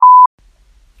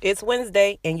It's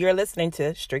Wednesday, and you're listening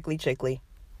to Strictly Chickly.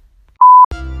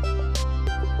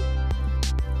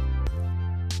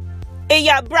 Hey,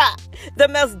 y'all, brah, the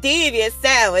most devious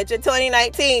sandwich of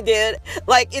 2019, dude.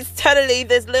 Like, it's totally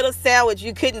this little sandwich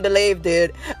you couldn't believe,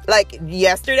 dude. Like,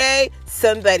 yesterday,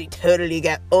 somebody totally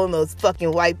got almost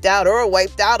fucking wiped out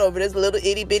over this little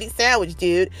itty-bitty sandwich,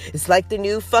 dude. It's like the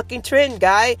new fucking trend,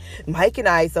 guy. Mike and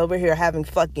I's over here having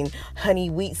fucking honey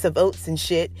wheats of oats and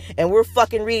shit, and we're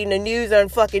fucking reading the news on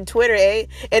fucking Twitter, eh?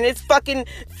 And it's fucking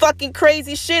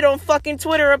crazy shit on fucking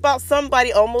Twitter about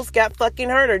somebody almost got fucking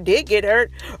hurt or did get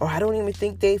hurt, or I don't even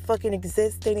think they fucking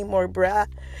exist anymore, bruh.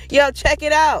 Yo, check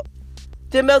it out.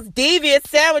 The most devious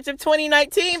sandwich of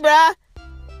 2019, bruh.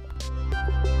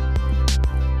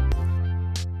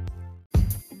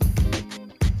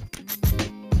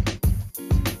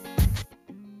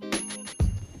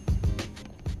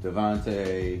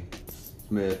 Devontae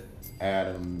Smith,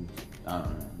 Adams, I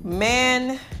don't know.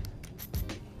 Man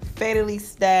fatally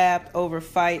stabbed over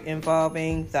fight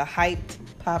involving the hyped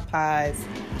Popeyes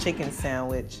chicken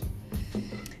sandwich.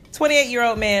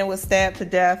 28-year-old man was stabbed to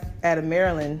death at a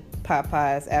Maryland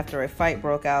Popeyes after a fight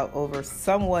broke out over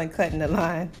someone cutting the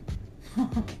line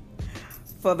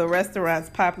for the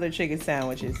restaurant's popular chicken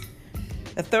sandwiches.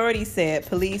 Authorities said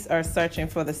police are searching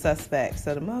for the suspect.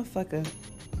 So the motherfucker...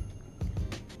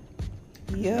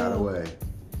 Got away.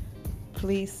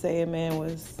 Police say a man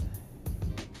was...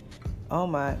 Oh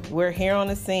my, we're here on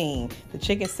the scene. The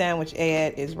chicken sandwich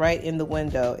ad is right in the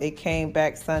window. It came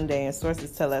back Sunday, and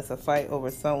sources tell us a fight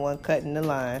over someone cutting the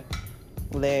line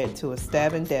led to a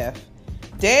stabbing death.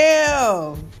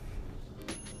 Damn!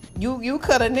 You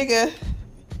cut a nigga.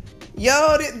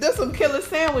 Yo, there's some killer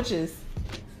sandwiches.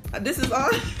 This is all.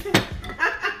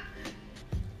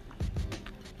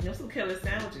 There's some killer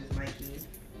sandwiches, Mikey.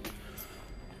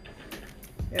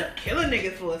 Yeah, kill a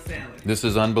nigga for a sandwich. This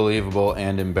is unbelievable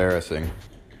and embarrassing.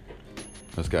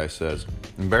 This guy says.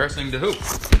 Embarrassing to who?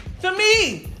 To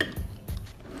me!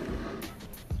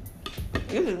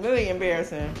 This is really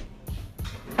embarrassing.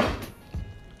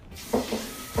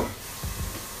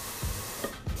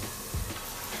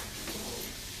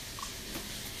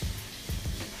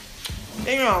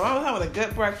 Damn, I was having a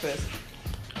good breakfast.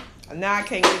 And now I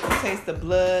can't get to taste the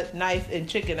blood, knife, and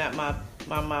chicken out my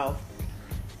mouth.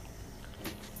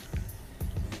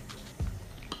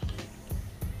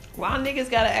 Why niggas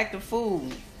gotta act a fool?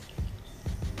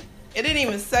 It didn't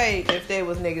even say if they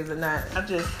was niggas or not. I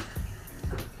just...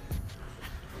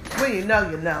 When you know,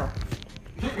 you know.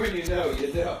 When you know,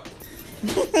 you know.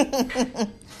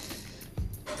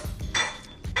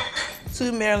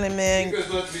 Two Maryland men... Because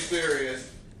let's be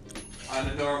serious. On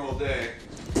a normal day,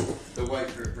 the white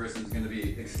person's going to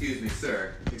be, excuse me,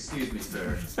 sir. Excuse me,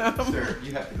 sir. Sir,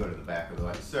 you have to go to the back of the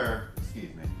line. Sir,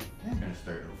 excuse me. They're going to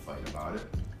start a little fight about it.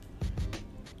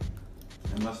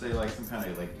 Unless they like some kind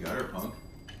of like gutter punk.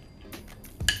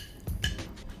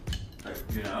 Like,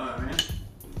 you know what I mean?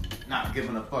 Not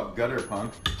giving a fuck gutter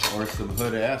punk. Or some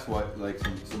hood ass white, like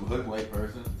some hood white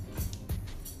person.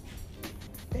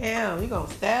 Damn, you gonna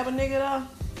stab a nigga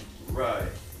though?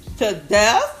 Right. To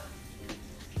death?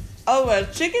 Over a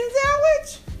chicken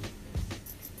sandwich?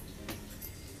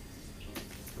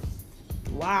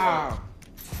 Wow.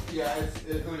 Yeah,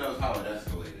 who knows how it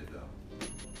escalated though.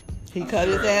 He cut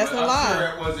his ass in line. I'm sure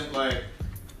it wasn't like,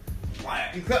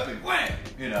 wham, you cut me, wham,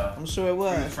 you know. I'm sure it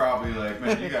was. He was probably like,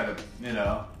 man, you gotta, you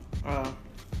know. And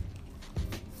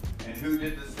who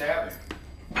did the stabbing?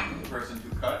 The person who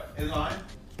cut in line?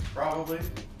 Probably.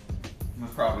 He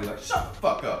was probably like, shut the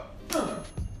fuck up.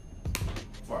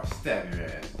 Before I stab your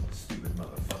ass, stupid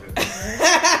motherfucker.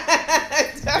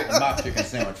 Get my chicken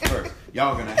sandwich first.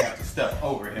 Y'all gonna have to step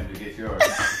over him to get yours.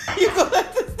 You gonna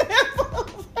have to step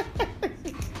over.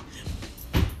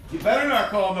 You better not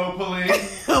call no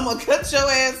police. I'm gonna cut your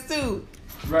ass too.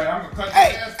 Right, I'm gonna cut your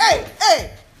ass too.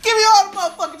 Hey! Give me all the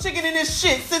motherfucking chicken in this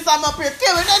shit since I'm up here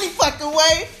killing any fucking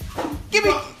way. Give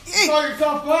me. You call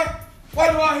yourself black?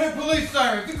 Why do I hear police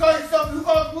sirens? You call yourself, who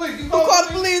called the police? Who called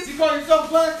the police? You call yourself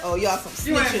black? Oh, y'all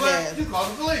some You ain't snitching black, ass. you call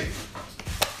the police.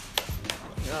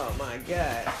 Oh my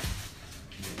God.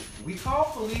 We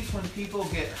call police when people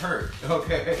get hurt,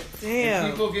 okay? Damn.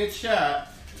 When people get shot,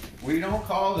 we don't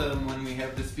call them when we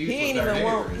have disputes with our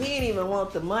neighbors. He ain't even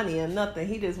want the money or nothing.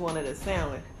 He just wanted a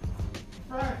sandwich.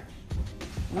 Right.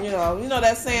 You know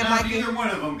that saying, Now, Mikey? neither one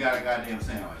of them got a goddamn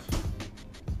sandwich.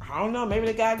 I don't know. Maybe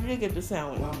the guy did get the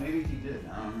sandwich. Well, maybe he did.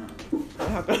 I don't know.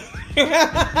 He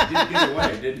did get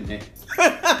away, didn't he?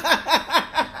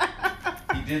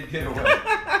 He did get away.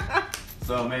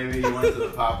 So maybe he went to the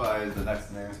Popeyes, the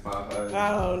next nearest Popeyes. I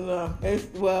don't know.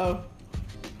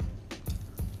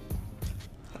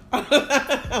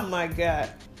 Oh my God.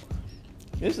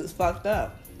 This is fucked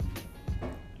up.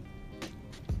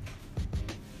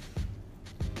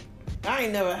 I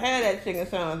ain't never had that chicken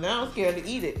sandwich. Now I'm scared to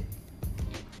eat it.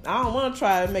 I don't want to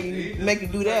try to make you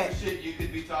do that. Shit you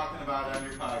could be talking about on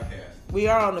your podcast. We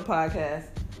are on the podcast.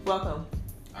 Welcome.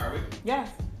 Are we? Yes,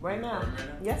 right now. Right now?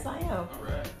 Yes, I am. All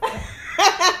right.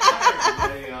 Hi,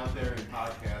 everybody out there in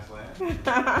podcast land.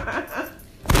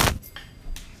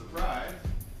 Surprise.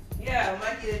 Yeah,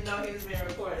 Mikey didn't know he was being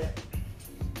recorded.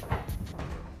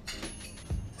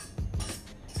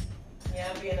 Yeah,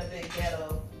 I'm being a big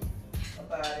ghetto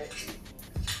about it.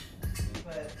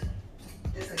 But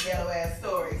it's a ghetto ass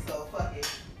story, so fuck it.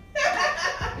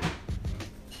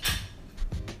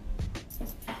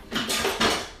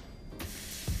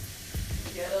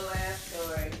 Ghetto ass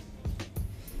story.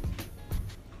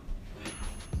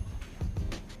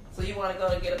 So you want to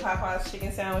go to get a Popeye's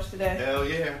chicken sandwich today? Hell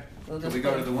yeah. Can we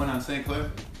go to the one on St. Clair?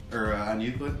 Or on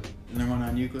Euclid? Isn't there one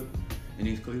on Euclid? In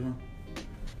East Cleveland?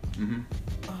 Mm-hmm.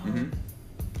 Mm-hmm.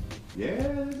 Yeah,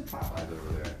 there's a Popeyes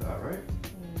over there, I thought, right?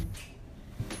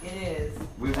 It is.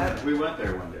 We went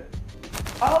there one day.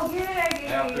 Oh,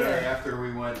 yeah. After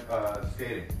we went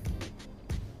skating.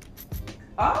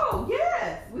 Oh,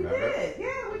 yes, we Remember? did.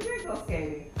 Yeah, we did go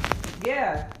skating.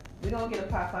 Yeah, we're going to get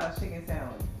a Popeye's chicken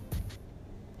sandwich.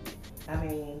 I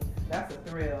mean, that's a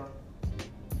thrill.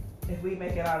 If we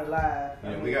make it out alive.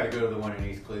 Yeah, we got to go to the one in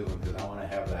East Cleveland because I want to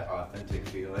have that authentic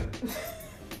feeling.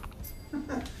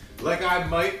 Like I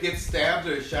might get stabbed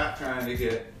or shot trying to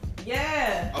get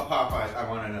a Popeye. I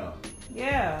want to know.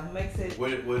 Yeah, makes it.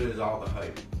 What is all the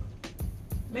hype?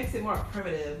 Makes it more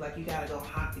primitive. Like you gotta go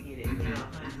hot to get it. Mm-hmm. You know.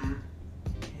 Mm-hmm.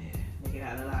 Yeah, make it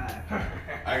out alive.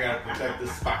 I gotta protect the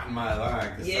spot in my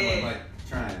line because someone might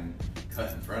try and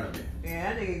cut in front of me.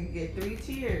 Yeah, that nigga can get 3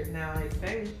 cheers now in his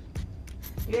face.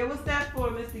 Yeah, what's that for,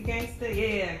 Mr. Gangster?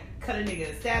 Yeah, cut a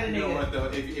nigga, stab a nigga. You know what though?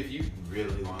 If you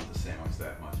really want the sandwich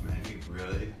that much, man, if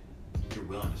you're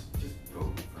willing to just go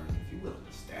for it. If you're willing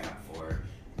to stab for it,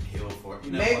 kill for it,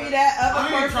 you know maybe what? that other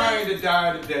person. I ain't trying to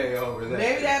die today over that.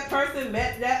 Maybe that person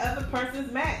met that other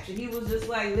person's match, and he was just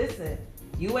like, "Listen,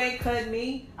 you ain't cutting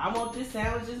me. I want this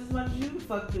sandwich just as much as you the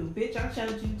fuck do, bitch. I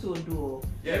challenge you to a duel."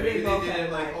 Yeah, maybe they did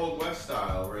it like Old West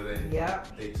style, where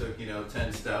they took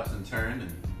 10 steps and turned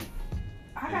and.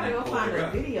 I gotta go find a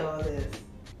video of this.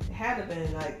 It had to have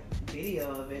been like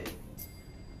video of it.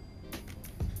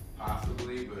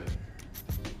 Possibly, but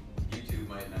YouTube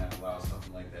might not allow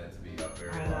something like that to be up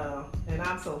there. I know, and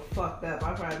I'm so fucked up.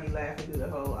 I'll probably be laughing through the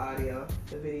whole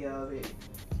the video of it.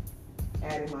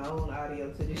 Adding my own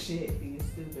audio to this shit, being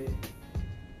stupid.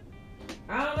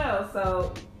 I don't know.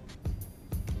 So,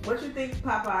 what you think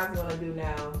Popeye's gonna do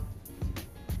now?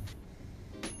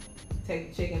 Take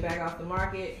the chicken back off the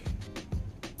market,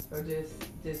 or just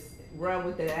run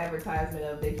with the advertisement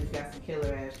of they just got some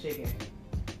killer ass chicken?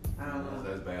 I don't know.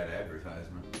 That's bad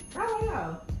advertisement. I don't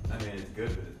know. I mean, it's good,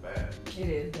 but it's bad. It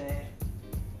is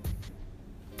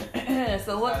bad.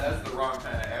 So what? That's the wrong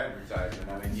kind of advertisement.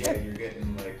 I mean, yeah, you're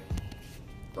getting like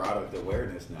product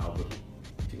awareness now, but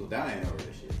people dying over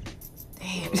this shit.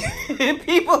 Damn.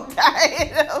 People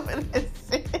dying over this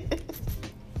shit.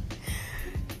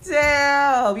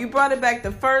 Damn. You brought it back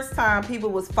the first time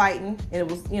people was fighting, and it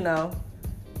was,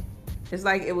 it's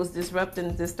like it was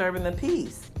disturbing the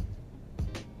peace.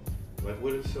 Like,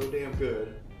 what is so damn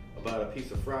good about a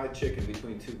piece of fried chicken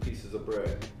between 2 pieces of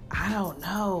bread? I don't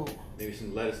know. Maybe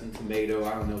some lettuce and tomato.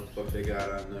 I don't know what the fuck they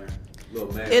got on there.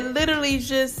 Little mayo. It literally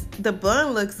just, the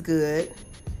bun looks good.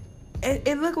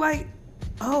 It looked like,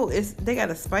 they got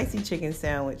a spicy chicken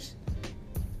sandwich.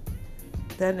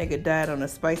 That nigga died on a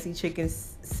spicy chicken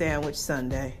sandwich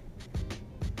Sunday.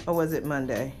 Or was it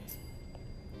Monday?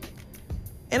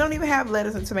 It don't even have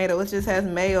lettuce and tomato. It just has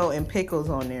mayo and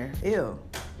pickles on there. Ew.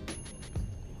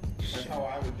 That's how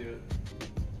I would do it.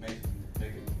 Make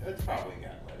it. It's probably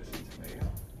got lettuce and tomato.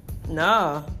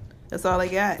 No, that's all they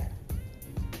got.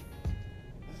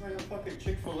 It's like a fucking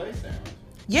Chick-fil-A sandwich.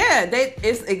 Yeah,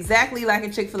 it's exactly like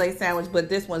a Chick-fil-A sandwich, but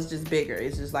this one's just bigger.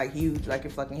 It's just like huge, like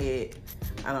your fucking head.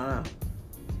 I don't know.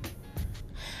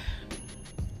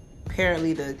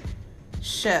 Apparently the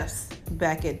chefs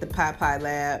back at the Popeye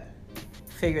lab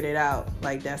figured it out.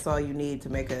 Like, that's all you need to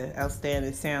make an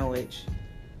outstanding sandwich.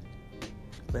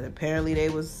 But apparently they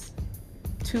was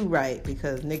too right,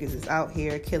 because niggas is out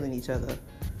here killing each other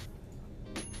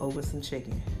over some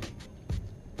chicken.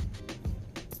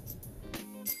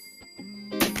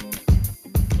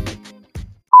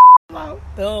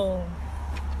 Boom.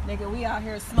 Nigga, we out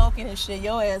here smoking and shit.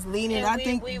 Your ass leaning. And I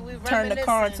think we turned the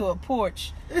car into a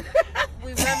porch.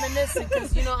 We reminiscing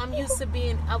because,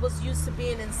 I was used to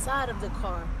being inside of the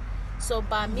car. So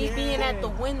by me being at the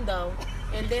window,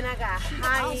 And then I got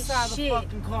high as outside shit. the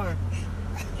fucking car.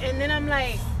 And then I'm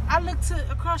like, I looked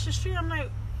across the street. I'm like,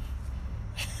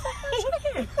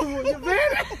 Your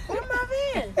van? where's my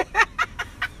van?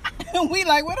 And we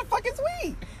like, where the fuck is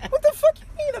we? What the fuck you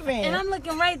mean a van? And I'm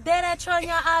looking right dead at y'all in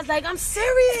your eyes like, I'm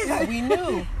serious. Like, we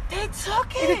knew. They took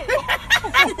it.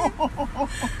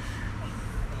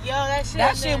 Yo,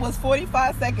 that shit was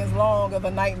 45 seconds long of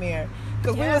a nightmare.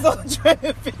 Because Yeah. we was all trying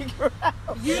to figure out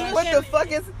what the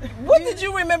fuck is... What did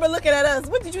you remember looking at us?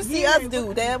 What did you see us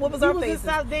do, Dad? What was our You was faces?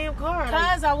 inside the damn car. Like,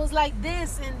 Cause I was like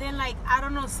this, and then like I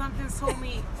don't know, something told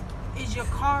me, "Is your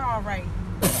car all right?"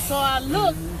 So I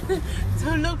looked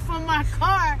to look for my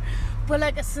car, but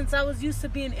like since I was used to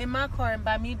being in my car, and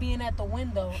by me being at the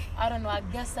window, I don't know. I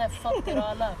guess that fucked it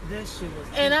all up. this shit was.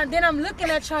 And then I'm looking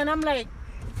at y'all, and I'm like,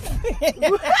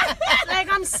 like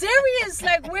I'm serious.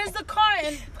 Like where's the car?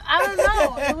 And I don't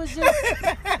know. It was just.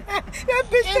 That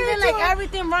bitch And then said like to us.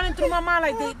 everything running through my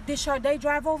mind, like did Sade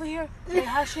drive over here? Like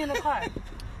how's she in the car?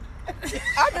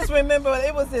 I just remember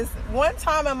it was this one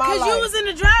time in my life. Cause you was in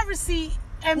the driver's seat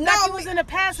and No, Becky was in the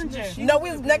passenger. No,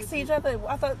 we was next to each other.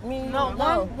 I thought me. No,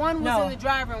 one was in the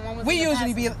driver and one was We in the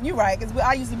usually be. passenger. You right? Because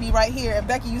I used to be right here, and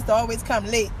Becky used to always come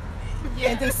late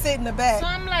and just sit in the back. So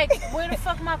I'm like, where the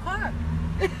fuck my car?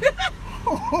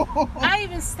 I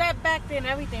even stepped back there and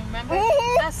everything, remember?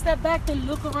 Mhm. I stepped back to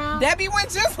look around. Debbie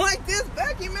went just like this.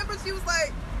 Becky, remember she was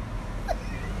like,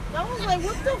 I was like,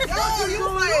 what the "Yo, fuck is you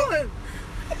going was on? like."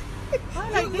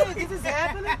 I'm like, dude, this is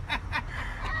happening?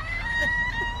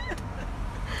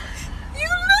 You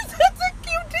looked at the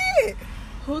you did.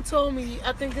 Who told me?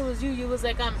 I think it was you. You was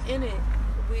like, I'm in it.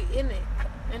 We in it.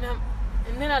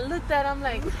 And then I looked at it, I'm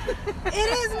like, it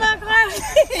is my car.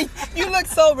 You look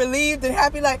so relieved and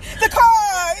happy, like, the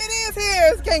car, it is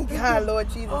here. Thank God, Lord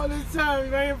Jesus. All this time,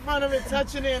 right in front of it,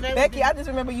 touching it and everything. Becky, I just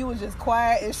remember you was just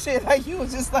quiet and shit. Like, you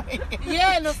was just like...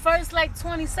 Yeah, in the first like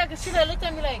 20 seconds, she like, looked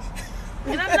at me like,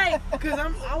 and I'm like, Because I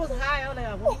was high. I was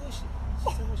like, what was she?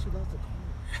 She said when she lost the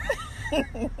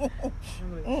car.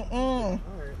 I'm like, all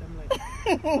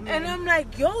right. and I'm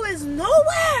like, yo, it's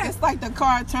nowhere. It's like the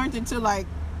car turned into like...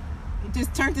 It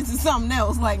just turned into something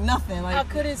else, like nothing. I Like,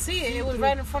 couldn't see it. It was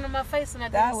right in front of my face, and I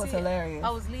didn't That see was it. hilarious. I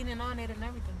was leaning on it and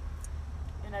everything,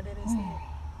 and I didn't see it.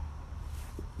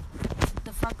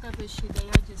 The fucked up is shit. They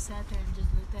all just sat there and just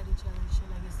looked at each other and shit.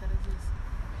 Like instead of just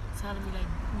telling me like,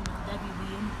 Debbie, we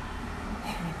in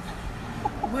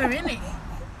it. We're in it.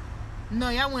 No,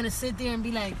 y'all want to sit there and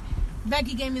be like,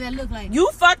 Becky gave me that look like. you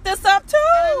fucked us up too.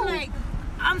 I'm like,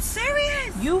 I'm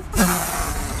serious. You...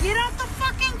 Get out the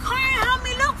fucking car and help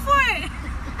me look for it.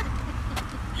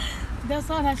 That's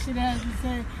all that shit has to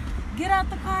say. Get out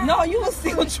the car. No, you was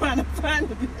still trying to find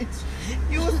the bitch.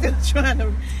 You was still trying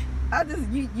to...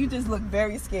 You just look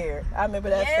very scared. I remember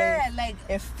that face. like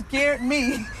It scared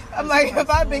me. I'm like,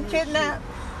 have I been kidnapped?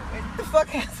 What the fuck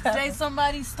has happened?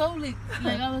 somebody stole it.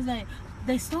 Like I was like,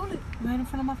 they stole it right in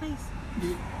front of my face.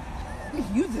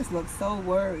 You just look so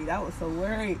worried. I was so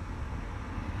worried.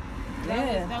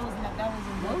 Yeah. That was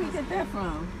Where we get that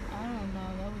from? I don't know.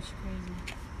 That was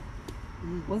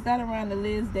crazy. Was that around the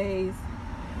Liz days?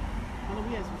 Oh,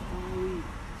 we had some strong weed.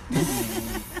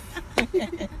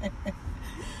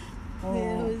 Yeah,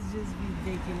 it was just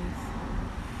ridiculous.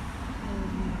 It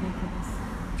was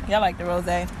ridiculous. Y'all like the rosé?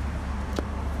 Yeah,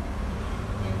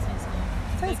 it tastes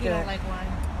good. Tastes Becky don't good. like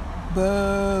wine.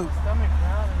 Boo. Stomach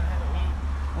growling. I had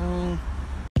to eat.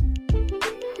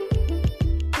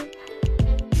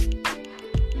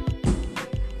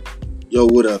 Yo,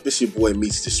 what up? It's your boy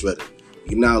Meets the Shredder.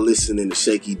 You're now listening to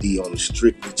Shaky D on the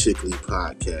Strictly Chickly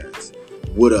podcast.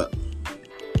 What up?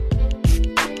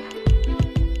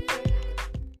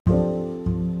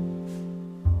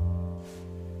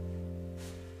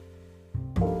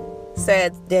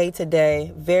 Sad day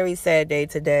today. Very sad day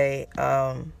today.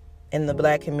 In the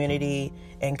black community,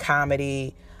 in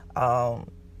comedy,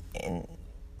 and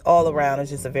all around. It's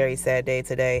just a very sad day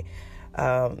today.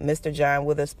 Mr. John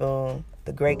Witherspoon,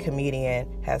 the great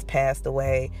comedian, has passed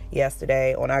away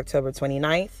yesterday on October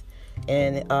 29th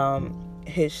in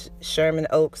his Sherman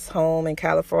Oaks home in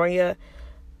California.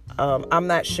 I'm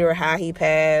not sure how he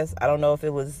passed. I don't know if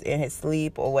it was in his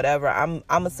sleep or whatever.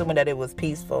 I'm assuming that it was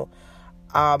peaceful.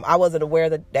 I wasn't aware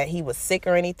that he was sick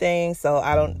or anything, so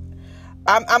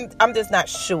I'm just not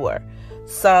sure.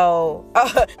 So,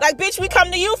 like, bitch, we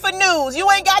come to you for news. You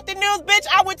ain't got the news, bitch.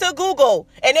 I went to Google,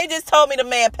 and they just told me the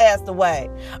man passed away.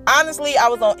 Honestly, I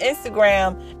was on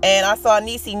Instagram, and I saw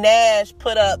Niecy Nash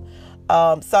put up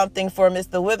something for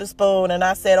Mr. Witherspoon, and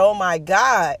I said, oh, my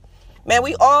God. Man,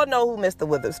 we all know who Mr.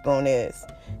 Witherspoon is.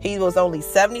 He was only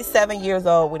 77 years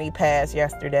old when he passed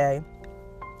yesterday.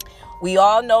 We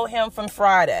all know him from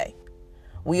Friday.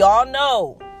 We all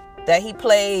know that he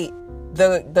played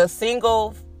the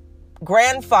single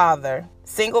grandfather,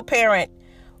 single parent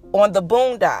on the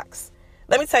Boondocks.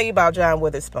 Let me tell you about John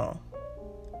Witherspoon.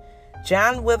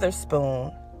 John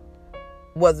Witherspoon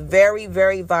was very,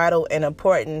 very vital and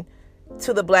important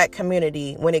to the black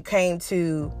community when it came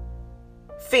to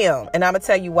film. And I'm going to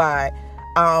tell you why.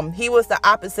 He was the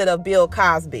opposite of Bill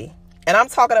Cosby. And I'm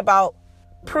talking about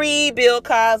pre-Bill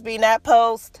Cosby, not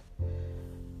post.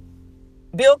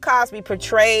 Bill Cosby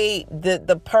portrayed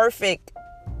the perfect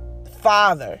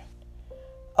father.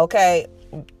 Okay?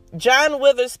 John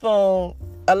Witherspoon,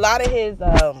 a lot of his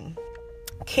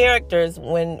characters,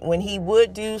 when he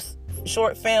would do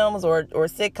short films or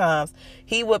sitcoms,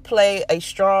 he would play a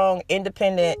strong,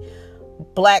 independent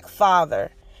black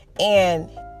father. And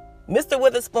Mr.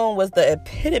 Witherspoon was the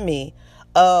epitome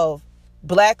of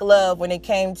black love when it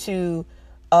came to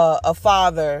a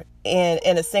father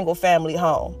in a single family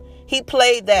home. He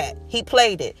played that. He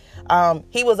played it.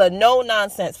 He was a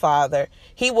no-nonsense father.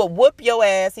 He would whoop your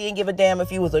ass. He didn't give a damn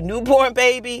if you was a newborn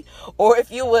baby or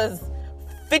if you was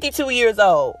 52 years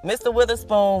old. Mr.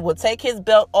 Witherspoon would take his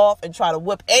belt off and try to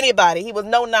whoop anybody. He was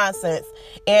no nonsense.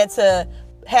 And to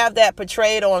have that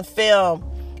portrayed on film,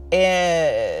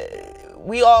 and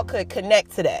we all could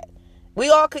connect to that.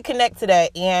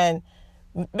 And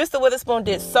Mr. Witherspoon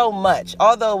did so much.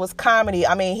 Although it was comedy,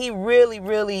 I mean, he really,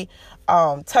 really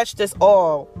touched us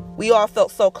all. We all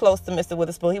felt so close to Mr.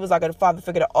 Witherspoon. He was like a father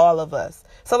figure to all of us.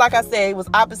 So like I said, he was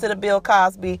opposite of Bill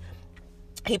Cosby.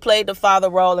 He played the father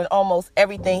role in almost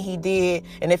everything he did.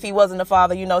 And if he wasn't the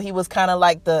father, you know, he was kind of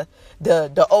like the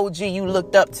OG you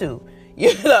looked up to,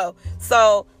 you know.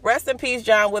 So rest in peace,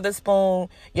 John Witherspoon.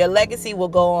 Your legacy will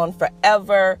go on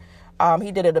forever.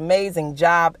 He did an amazing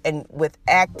job and with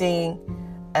acting.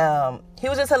 He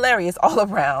was just hilarious all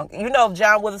around. You know, if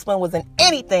John Witherspoon was in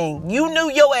anything, you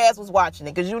knew your ass was watching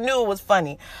it because you knew it was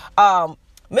funny.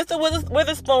 Mr.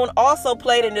 Witherspoon also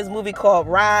played in this movie called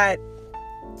Ride,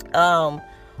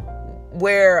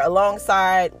 where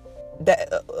alongside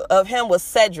of him was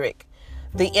Cedric,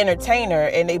 the entertainer,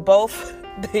 and they both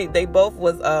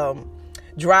was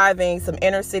driving some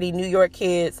inner city New York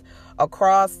kids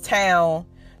across town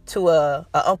to a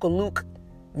Uncle Luke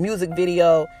music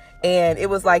video, and it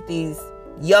was like these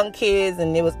young kids,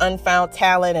 and it was unfound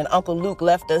talent, and Uncle Luke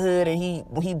left the hood, and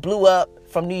he blew up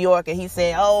from New York, and he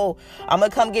said, "Oh, I'm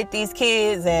gonna come get these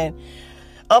kids," and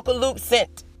Uncle Luke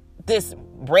sent this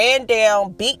ran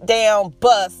down, beat down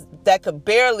bus that could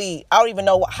barely, I don't even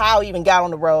know how it even got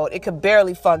on the road. It could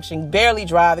barely function, barely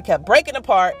drive. It kept breaking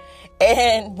apart.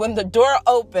 And when the door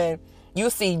opened, you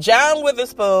see John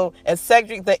Witherspoon and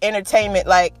Cedric the Entertainment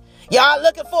like, "Y'all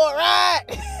looking for a ride?"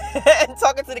 and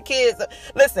talking to the kids.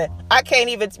 Listen, I can't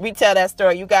even retell that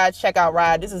story. You guys check out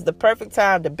Ride. This is the perfect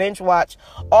time to binge watch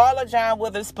all of John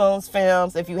Witherspoon's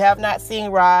films. If you have not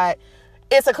seen Ride,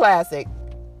 it's a classic.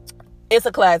 It's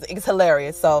a classic. It's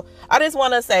hilarious. So I just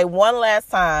want to say one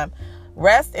last time,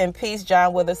 rest in peace,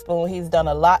 John Witherspoon. He's done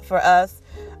a lot for us,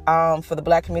 for the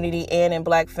black community and in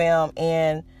black film.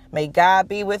 And may God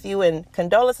be with you, and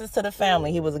condolences to the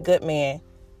family. He was a good man.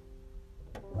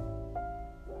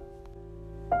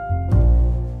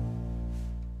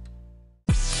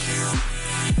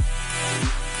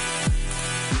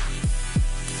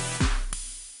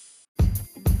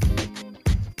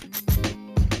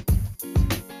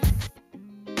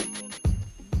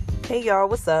 Hey y'all,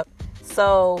 what's up?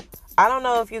 So I don't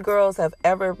know if you girls have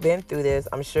ever been through this.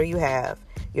 I'm sure you have.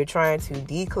 You're trying to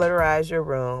declutterize your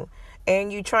room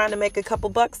and you're trying to make a couple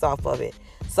bucks off of it.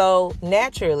 So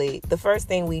naturally, the first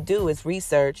thing we do is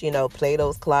research,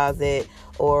 Plato's Closet,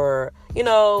 or,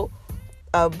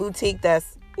 a boutique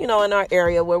that's, in our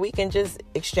area where we can just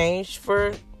exchange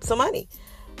for some money.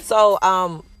 So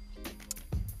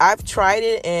I've tried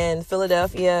it in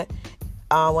Philadelphia.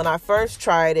 When I first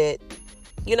tried it,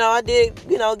 I did,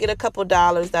 get a couple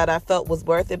dollars that I felt was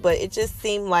worth it, but it just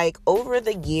seemed like over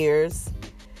the years,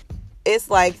 it's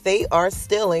like they are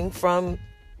stealing from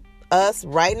us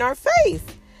right in our face.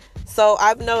 So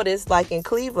I've noticed, like in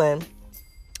Cleveland,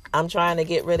 I'm trying to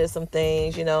get rid of some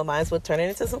things, might as well turn it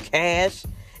into some cash.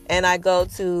 And I go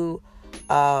to,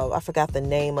 I forgot the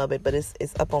name of it, but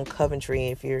it's up on Coventry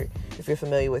if you're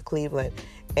familiar with Cleveland.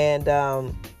 And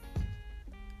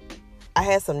I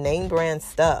had some name brand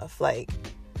stuff, like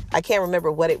I can't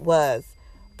remember what it was,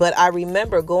 but I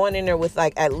remember going in there with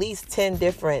like at least 10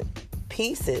 different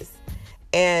pieces,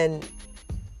 and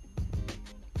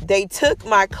they took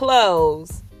my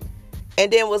clothes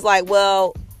and then was like,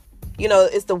 well,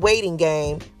 it's the waiting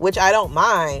game, which I don't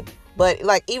mind. But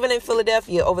like even in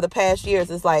Philadelphia over the past years,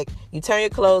 it's like you turn your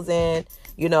clothes in,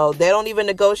 You know, they don't even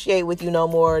negotiate with you no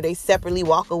more. They separately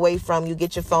walk away from you,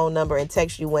 get your phone number, and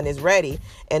text you when it's ready.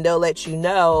 And they'll let you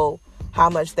know how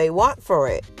much they want for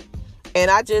it.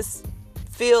 And I just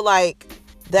feel like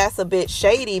that's a bit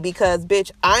shady because,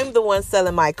 bitch, I'm the one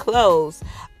selling my clothes.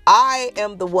 I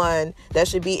am the one that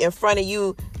should be in front of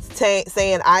you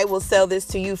saying, I will sell this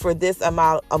to you for this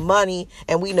amount of money,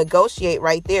 and we negotiate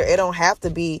right there. It don't have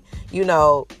to be, you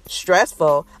know,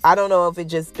 stressful. I don't know if it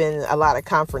just been a lot of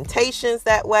confrontations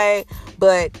that way,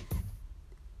 but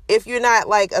if you're not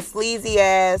like a sleazy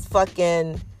ass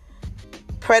fucking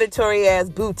predatory ass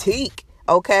boutique,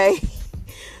 okay,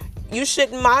 you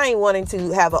shouldn't mind wanting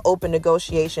to have an open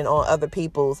negotiation on other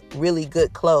people's really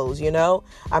good clothes, you know?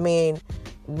 I mean,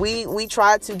 we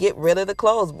try to get rid of the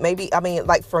clothes. Maybe, I mean,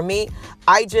 like for me,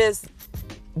 I just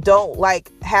don't like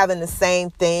having the same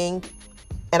thing,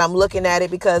 and I'm looking at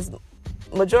it because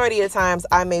majority of the times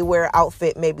I may wear an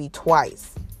outfit maybe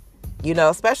twice, you know,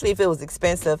 especially if it was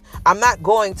expensive. I'm not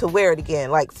going to wear it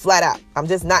again, like flat out. I'm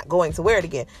just not going to wear it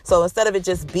again. So instead of it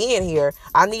just being here,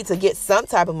 I need to get some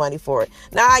type of money for it.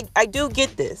 Now, I do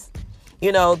get this.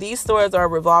 You know, these stores are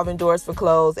revolving doors for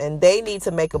clothes, and they need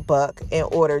to make a buck in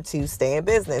order to stay in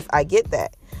business. I get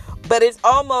that. But it's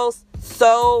almost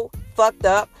so fucked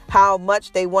up how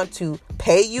much they want to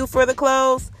pay you for the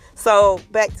clothes. So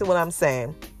back to what I'm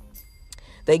saying.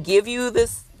 They give you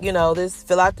this, you know,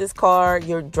 fill out this card,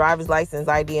 your driver's license,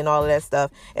 ID, and all of that stuff.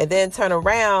 And then turn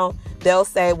around, they'll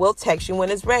say, we'll text you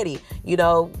when it's ready. You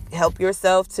know, help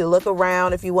yourself to look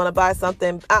around if you want to buy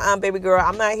something. Baby girl,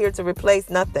 I'm not here to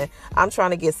replace nothing. I'm trying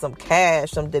to get some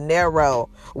cash, some dinero.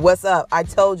 What's up? I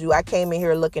told you I came in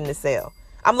here looking to sell.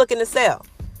 I'm looking to sell.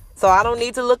 So I don't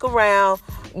need to look around,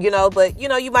 you know, but, you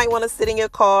know, you might want to sit in your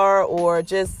car or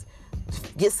just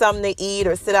get something to eat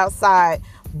or sit outside.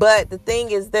 But the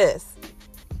thing is this.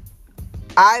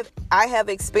 I have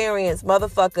experienced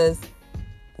motherfuckers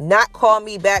not call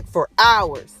me back for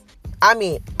hours. I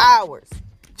mean hours.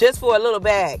 Just for a little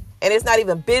bag. And it's not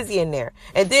even busy in there.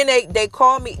 And then they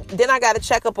call me. Then I got to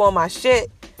check up on my shit.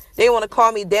 They want to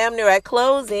call me damn near at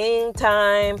closing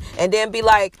time. And then be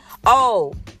like,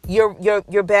 oh,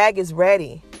 your bag is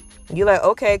ready. You're like,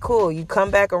 okay, cool. You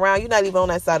come back around. You're not even on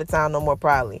that side of town no more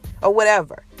probably. Or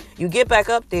whatever. You get back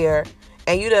up there.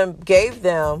 And you done gave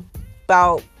them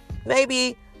about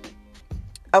maybe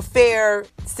a fair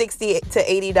 $60 to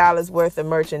 $80 worth of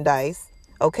merchandise.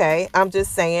 Okay. I'm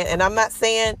just saying, and I'm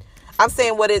saying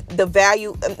what is the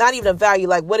value, not even the value,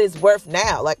 like what it's worth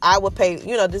now. Like I would pay,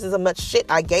 you know, this is how much shit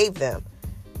I gave them.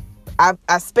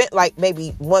 I spent like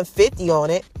maybe $150 on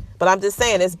it, but I'm just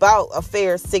saying it's about a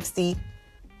fair 60,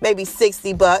 maybe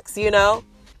 $60, you know.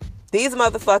 These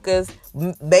motherfuckers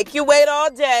make you wait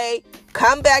all day,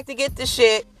 come back to get the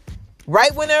shit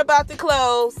right when they're about to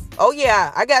close. Oh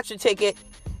yeah, I got your ticket.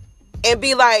 And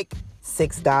be like,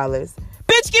 $6.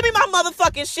 Bitch, give me my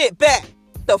motherfucking shit back.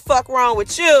 The fuck wrong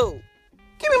with you?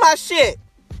 Give me my shit.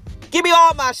 Give me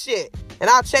all my shit. And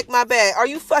I'll check my bag. Are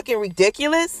you fucking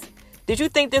ridiculous? Did you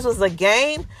think this was a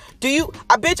game?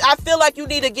 Bitch, I feel like you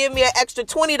need to give me an extra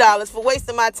 $20 for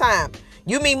wasting my time.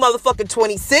 You mean motherfucking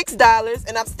 $26,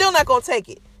 and I'm still not gonna take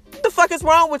it. What the fuck is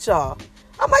wrong with y'all?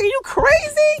 I'm like, are you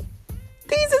crazy?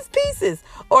 Pieces.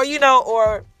 Or, you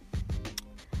know,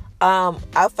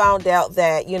 I found out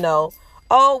that, you know,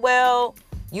 oh, well,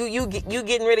 you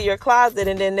getting rid of your closet,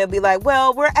 and then they'll be like,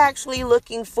 well, we're actually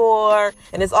looking for,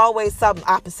 and it's always something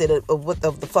opposite of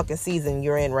the fucking season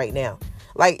you're in right now.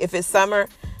 Like, if it's summer,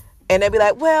 and they'll be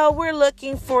like, well, we're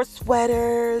looking for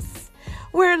sweaters.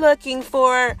 We're looking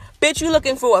for, bitch, you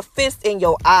looking for a fist in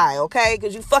your eye, okay?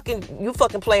 Because you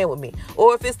fucking playing with me.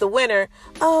 Or if it's the winter,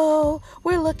 oh,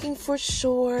 we're looking for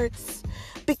shorts,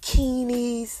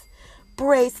 bikinis,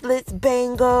 bracelets,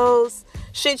 bangles,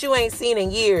 shit you ain't seen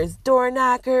in years, door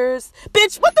knockers.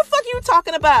 Bitch, what the fuck are you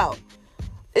talking about?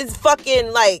 It's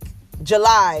fucking like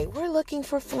July. We're looking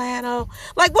for flannel.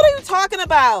 Like, what are you talking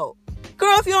about?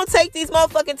 Girl, if you don't take these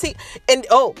motherfucking and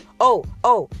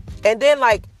and then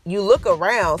like, you look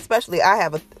around, especially I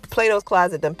have a Plato's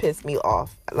Closet done pissed me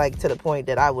off, like to the point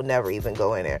that I will never even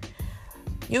go in there.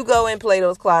 You go in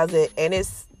Plato's Closet and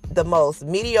it's the most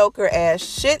mediocre ass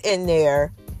shit in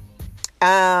there.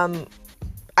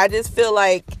 I just feel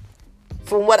like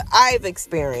from what I've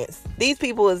experienced, these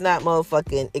people is not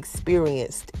motherfucking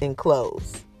experienced in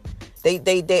clothes.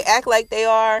 They act like they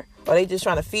are, or they just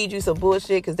trying to feed you some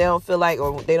bullshit because they don't feel like,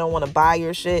 or they don't want to buy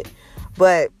your shit.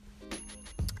 But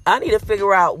I need to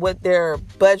figure out what their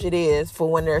budget is for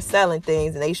when they're selling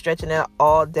things and they stretching out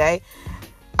all day.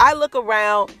 I look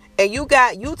around and you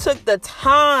took the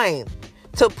time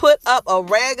to put up a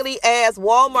raggedy ass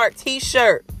Walmart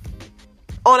t-shirt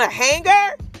on a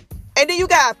hanger. And then you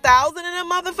got 1,000 of them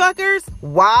motherfuckers.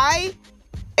 Why?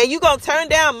 And you gonna turn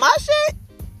down my shit?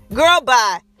 Girl,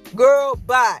 bye. Girl,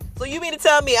 bye. So you mean to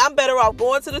tell me I'm better off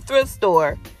going to the thrift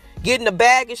store, getting a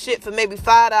bag of shit for maybe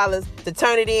 $5 to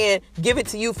turn it in, give it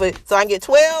to you so I can get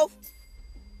 12?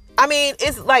 I mean,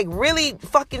 it's like really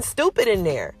fucking stupid in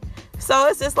there. So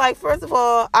it's just like, first of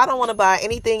all, I don't want to buy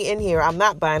anything in here. I'm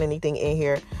not buying anything in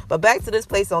here. But back to this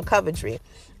place on Coventry.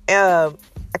 I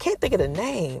can't think of the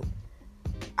name.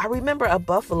 I remember a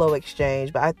Buffalo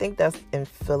Exchange, but I think that's in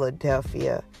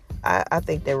Philadelphia. I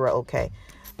think they were okay.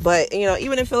 But,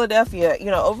 even in Philadelphia,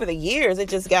 over the years, it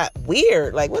just got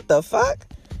weird. Like, what the fuck?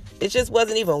 It just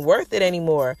wasn't even worth it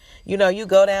anymore. You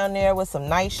go down there with some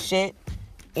nice shit,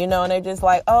 and they're just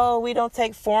like, oh, we don't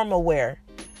take formal wear.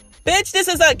 Bitch, this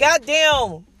is a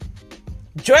goddamn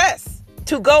dress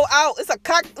to go out. It's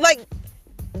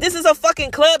this is a fucking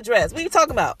club dress. What are you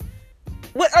talking about?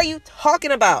 What are you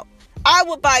talking about? I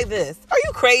would buy this. Are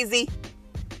you crazy?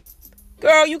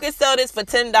 Girl, you can sell this for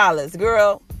 $10.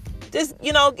 Girl, just,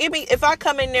 give me, if I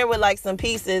come in there with like some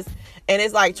pieces and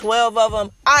it's like 12 of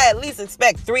them, I at least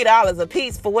expect $3 a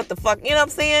piece for what the fuck, you know what I'm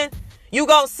saying? You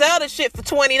gonna sell the shit for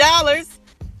 $20.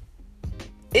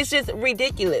 It's just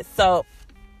ridiculous. So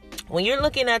when you're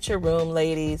looking at your room,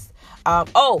 ladies, when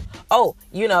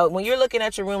you're looking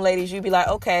at your room, ladies, you be like,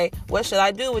 okay, what should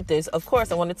I do with this? Of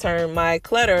course, I want to turn my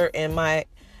clutter and my,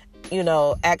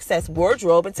 access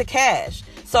wardrobe into cash.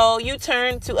 So you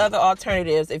turn to other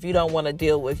alternatives if you don't want to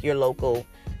deal with your local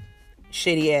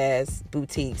shitty ass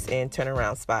boutiques and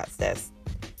turnaround spots that's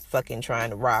fucking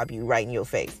trying to rob you right in your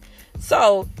face.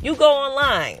 So you go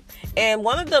online, and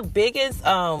one of the biggest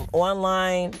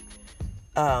online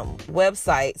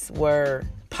websites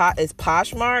is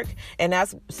Poshmark, and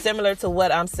that's similar to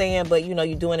what I'm saying, but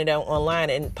you're doing it online.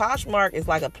 And Poshmark is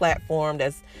like a platform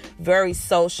that's very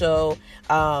social.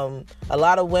 A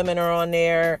lot of women are on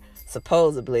there,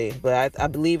 supposedly, but I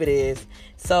believe it is.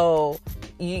 So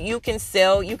you can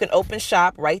open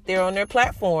shop right there on their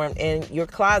platform, and your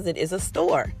closet is a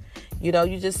store. You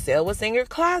just sell what's in your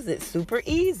closet. Super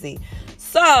easy.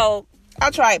 So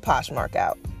I tried Poshmark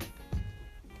out.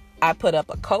 I put up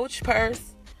a Coach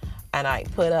purse, and I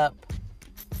put up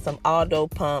some Aldo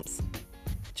pumps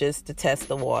just to test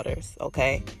the waters,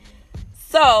 okay?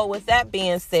 So with that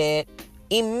being said,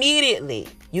 immediately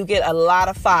you get a lot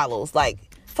of follows, like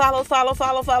follow. So I'm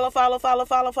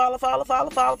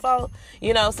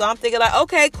thinking like,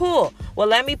 okay, cool. Well,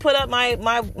 let me put up my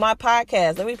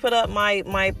podcast. Let me put up my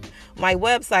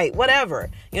website, whatever,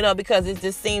 because it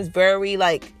just seems very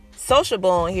like sociable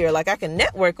on here. Like I can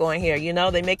network on here,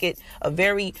 they make it a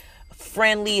very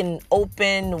friendly and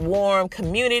open, warm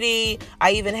community.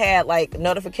 I even had like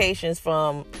notifications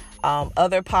from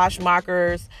other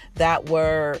Poshmarkers that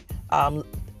were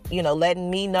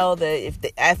letting me know that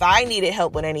if I needed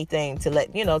help with anything, to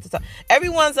let to talk.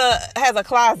 Everyone's has a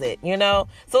closet, so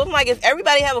I'm like, if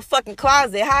everybody have a fucking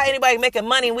closet, how anybody making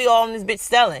money and we all in this bitch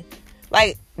selling?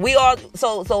 Like we all,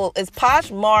 so is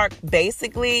Poshmark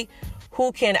basically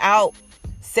who can out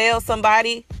sell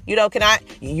somebody?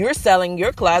 You're selling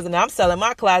your closet and I'm selling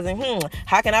my closet.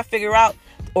 How can I figure out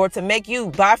or to make you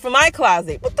buy from my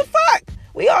closet? What the fuck?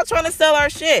 We all trying to sell our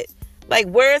shit. Like,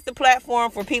 where's the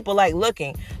platform for people like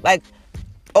looking? Like,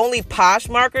 only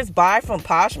Poshmarkers buy from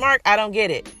Poshmark? I don't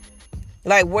get it.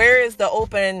 Like, where is the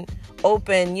open,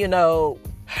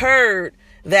 herd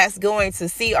that's going to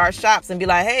see our shops and be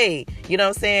like, hey, you know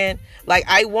what I'm saying? Like,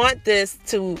 I want this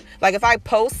to, like, if I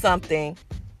post something,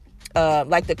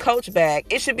 like the Coach bag,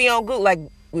 it should be on Google. Like,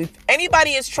 if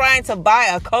anybody is trying to buy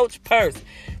a Coach purse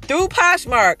through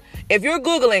Poshmark, if you're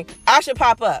Googling, I should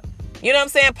pop up. You know what I'm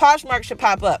saying? Poshmark should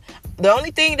pop up. The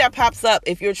only thing that pops up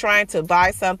if you're trying to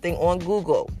buy something on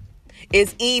Google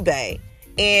is eBay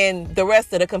and the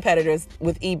rest of the competitors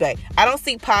with eBay. I don't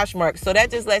see Poshmark. So that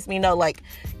just lets me know, like,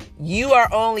 you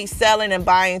are only selling and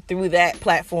buying through that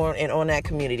platform and on that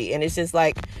community. And it's just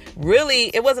like,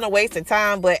 really, it wasn't a waste of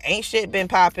time, but ain't shit been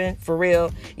popping for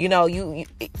real.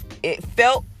 It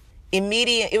felt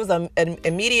immediate. It was an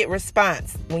immediate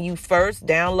response when you first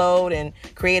download and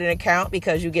create an account,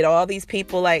 because you get all these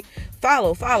people like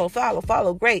follow.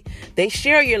 Great. They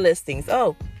share your listings.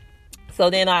 Oh, so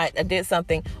then I did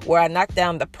something where I knocked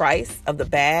down the price of the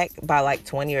bag by like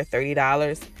 $20 or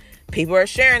 $30. People are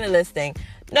sharing the listing.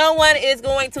 No one is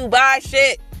going to buy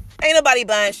shit. Ain't nobody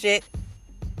buying shit.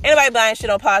 Ain't nobody buying shit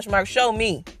on Poshmark. Show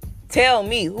me. Tell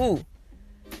me who.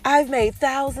 I've made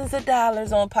thousands of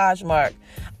dollars on Poshmark.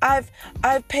 I've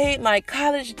paid my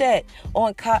college debt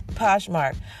on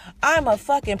Poshmark. I'm a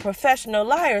fucking professional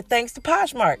liar thanks to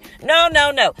Poshmark. No.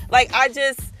 Like, I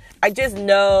just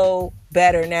know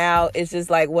better now. It's just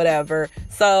like whatever.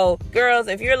 So girls,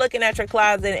 if you're looking at your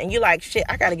closet and you're like, shit,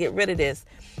 I gotta get rid of this,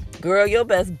 girl, your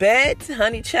best bet,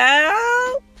 honey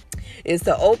child, is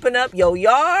to open up your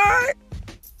yard.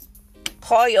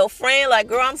 Call your friend like,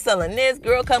 girl, I'm selling this.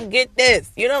 Girl, come get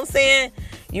this. You know what I'm saying?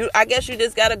 I guess you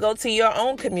just gotta go to your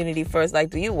own community first. Like,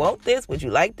 do you want this? Would you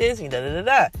like this?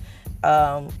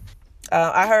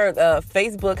 I heard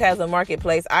Facebook has a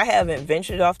marketplace. I haven't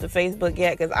ventured off to Facebook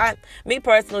yet because me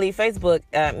personally, Facebook,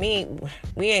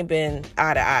 we ain't been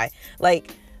eye to eye.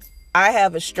 Like, I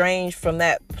have estranged from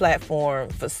that platform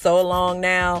for so long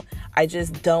now. I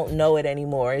just don't know it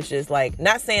anymore. It's just like,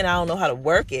 not saying I don't know how to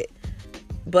work it,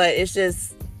 but it's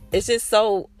just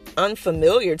so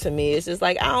unfamiliar to me. It's just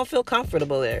like, I don't feel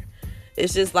comfortable there.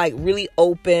 It's just like really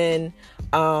open.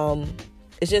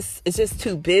 It's just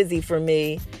too busy for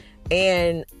me.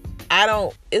 And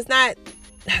it's not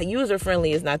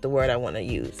user-friendly is not the word I want to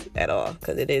use at all,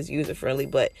 because it is user-friendly,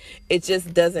 but it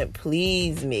just doesn't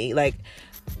please me. Like,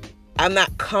 I'm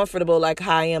not comfortable like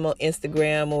how I am on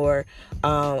Instagram, or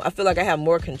I feel like I have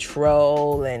more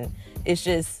control, and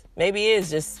maybe it is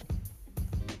just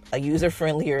a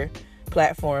user-friendlier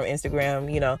platform,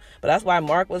 Instagram, but that's why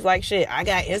Mark was like, shit, I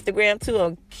got Instagram too,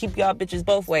 I'll keep y'all bitches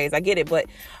both ways. I get it, but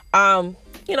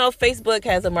Facebook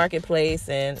has a marketplace,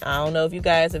 and I don't know if you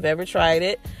guys have ever tried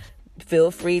it.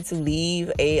 Feel free to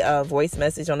leave a voice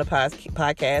message on the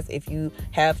podcast if you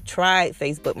have tried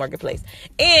Facebook Marketplace.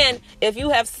 And if you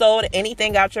have sold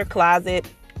anything out your closet,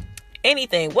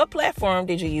 anything, what platform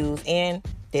did you use, and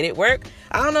did it work?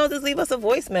 I don't know, just leave us a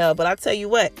voicemail. But I'll tell you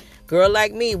what, girl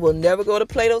like me will never go to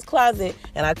Plato's Closet.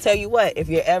 And I tell you what, if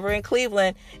you're ever in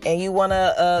Cleveland and you want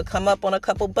to come up on a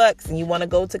couple bucks and you want to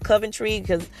go to Coventry,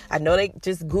 because I know they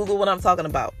just Google what I'm talking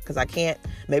about, because I can't,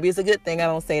 maybe it's a good thing I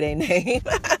don't say their name.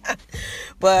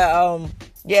 But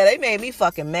yeah, they made me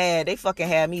fucking mad. They fucking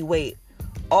had me wait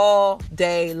all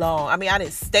day long. I mean, I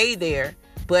didn't stay there,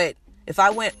 but if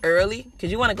I went early,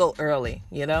 because you want to go early,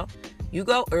 you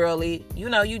go early,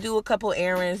 you do a couple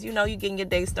errands, you getting your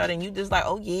day started, and you just like,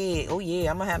 oh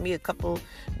yeah, I'm gonna have me a couple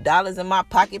dollars in my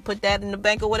pocket, put that in the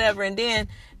bank or whatever, and then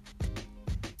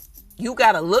you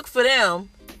gotta look for them,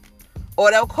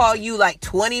 or they'll call you like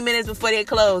 20 minutes before they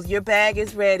close. Your bag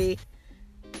is ready.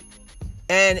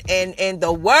 And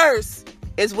the worst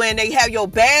is when they have your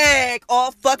bag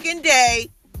all fucking day,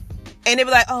 and they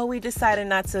be like, oh, we decided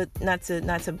not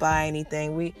to buy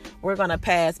anything. We're gonna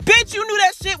pass. Bitch, you knew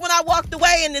that shit when I walked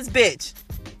away in this bitch.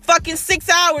 Fucking 6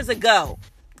 hours ago.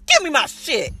 Give me my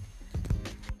shit.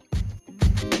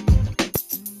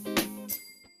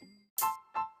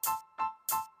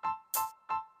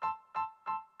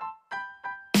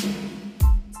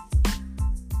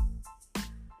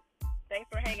 Thanks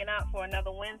for hanging out for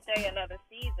another Wednesday, another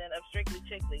season of Strictly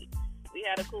Chickly. We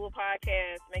had a cool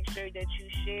podcast. Make sure that you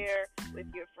share with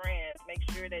your friends. Make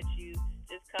sure that you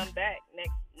just come back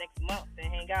next month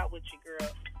and hang out with your girl.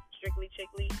 Strictly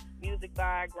Chickly, music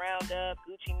by Ground Up,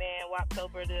 Gucci Man,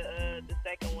 Waptober, the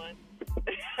second one.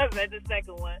 That's the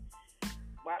second one.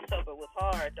 Waptober was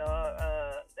hard, dog.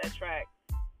 That track,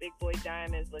 Big Boy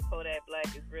Diamonds with Kodak Black,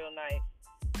 is real nice.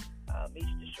 Meech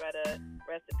the Shredder,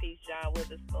 rest in peace, John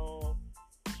Witherspoon.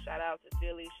 Shout out to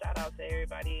Philly. Shout out to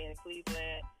everybody in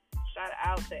Cleveland. Shout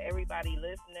out to everybody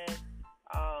listening.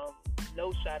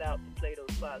 No shout out to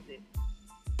Plato's Closet.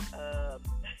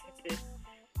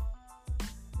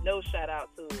 No shout out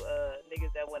to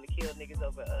niggas that want to kill niggas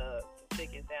over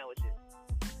chicken sandwiches.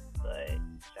 But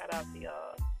shout out to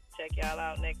y'all. Check y'all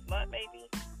out next month, maybe.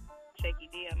 Shaky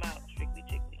D, I'm out. Strictly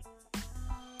Chickly.